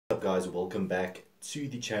up guys, welcome back to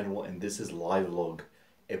the channel, and this is Live Log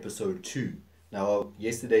episode 2. Now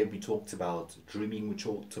yesterday we talked about dreaming, we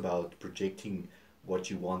talked about projecting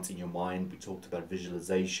what you want in your mind, we talked about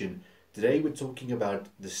visualization. Today we're talking about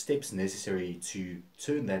the steps necessary to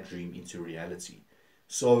turn that dream into reality.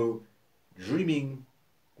 So dreaming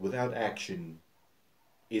without action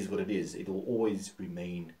is what it is. It will always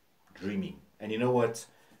remain dreaming. And you know what?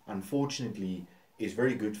 Unfortunately, it's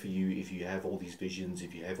very good for you if you have all these visions,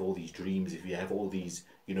 if you have all these dreams, if you have all these,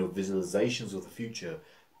 visualizations of the future.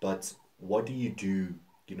 But what do you do,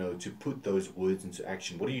 to put those words into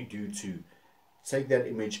action? What do you do to take that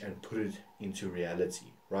image and put it into reality,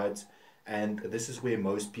 right? And this is where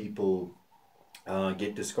most people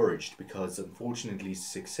get discouraged, because unfortunately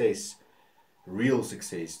real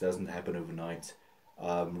success doesn't happen overnight.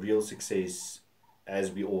 Real success,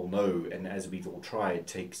 as we all know and as we've all tried,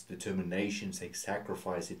 takes determination, takes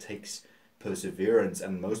sacrifice, it takes perseverance,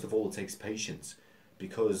 and most of all it takes patience.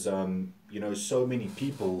 Because so many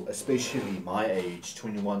people, especially my age,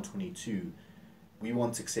 21, 22, we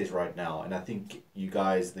want success right now. And I think you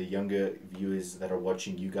guys, the younger viewers that are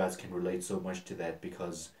watching, you guys can relate so much to that,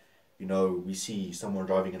 because we see someone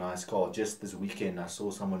driving a nice car. Just this weekend I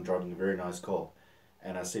saw someone driving a very nice car,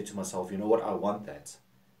 and I said to myself, you know what, I want that.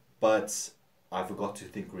 But I forgot to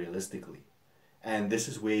think realistically. And this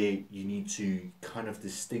is where you need to kind of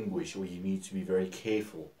distinguish, or you need to be very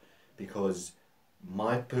careful, because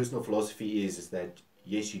my personal philosophy is that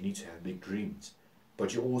yes, you need to have big dreams,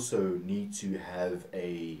 but you also need to have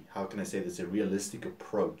a, how can I say this, a realistic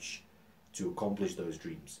approach to accomplish those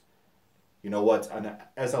dreams. You know what? And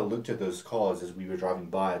as I looked at those cars as we were driving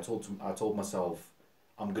by, I told myself,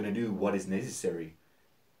 I'm gonna do what is necessary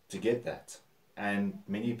to get that. And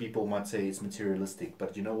many people might say it's materialistic,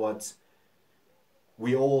 but you know what?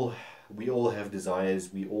 We all have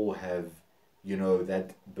desires. We all have,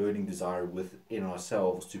 that burning desire within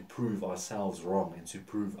ourselves to prove ourselves wrong and to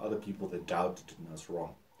prove other people that doubted in us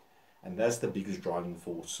wrong. And that's the biggest driving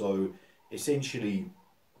force. So essentially,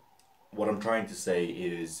 what I'm trying to say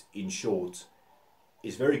is, in short,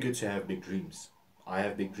 it's very good to have big dreams. I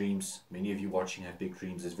have big dreams. Many of you watching have big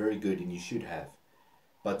dreams. It's very good, and you should have.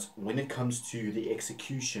 But when it comes to the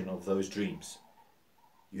execution of those dreams,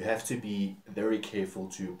 you have to be very careful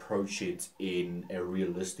to approach it in a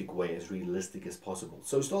realistic way, as realistic as possible.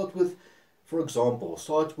 So for example,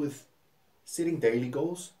 start with setting daily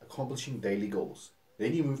goals, accomplishing daily goals.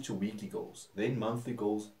 Then you move to weekly goals, then monthly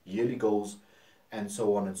goals, yearly goals, and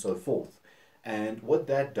so on and so forth. And what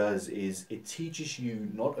that does is it teaches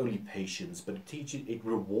you not only patience, but it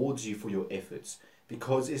rewards you for your efforts.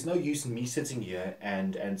 Because it's no use in me sitting here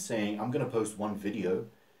and saying, I'm going to post one video,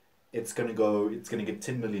 it's going to get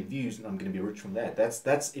 10 million views and I'm going to be rich from that.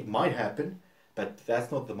 It might happen, but that's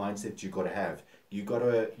not the mindset you got to have. You got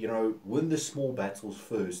to, win the small battles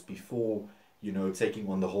first before, taking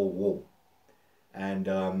on the whole war. And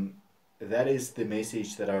that is the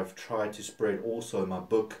message that I've tried to spread also in my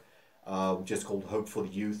book, which is called Hope for the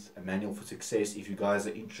Youth, A Manual for Success. If you guys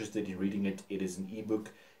are interested in reading it, it is an ebook.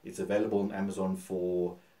 It's available on Amazon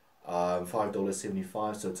for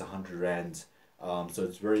 $5.75, so it's 100 Rand. So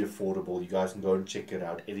it's very affordable. You guys can go and check it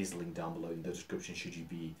out. It is linked down below in the description should you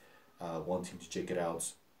be wanting to check it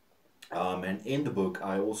out. And in the book,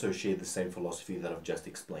 I also share the same philosophy that I've just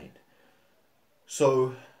explained.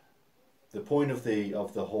 So the point of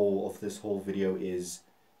this whole video is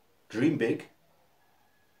dream big,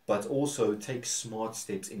 but also take smart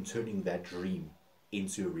steps in turning that dream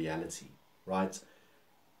into reality, right?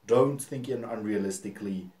 Don't think it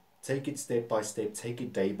unrealistically. Take it step by step. Take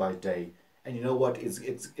it day by day. And you know what?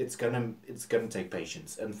 It's gonna take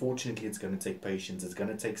patience. Unfortunately, it's gonna take patience. It's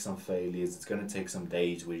gonna take some failures. It's gonna take some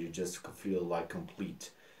days where you just feel like complete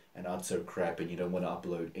and utter crap, and you don't want to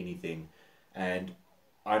upload anything. And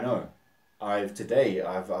I know, I've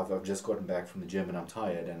just gotten back from the gym and I'm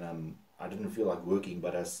tired, and I didn't feel like working,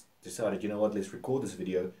 but I decided, you know what? Let's record this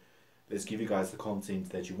video. Let's give you guys the content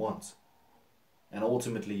that you want. And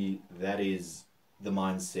ultimately, that is the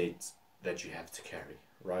mindset that you have to carry,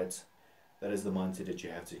 right? That is the mindset that you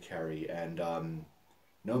have to carry. And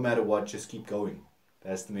no matter what, just keep going.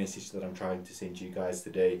 That's the message that I'm trying to send to you guys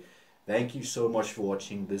today. Thank you so much for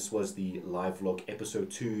watching. This was the live vlog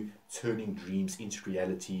episode 2, Turning Dreams into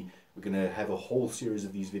Reality. We're going to have a whole series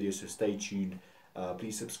of these videos, so stay tuned.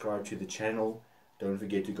 Please subscribe to the channel. Don't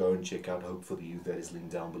forget to go and check out Hope for the Youth, that is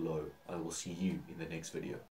linked down below. I will see you in the next video.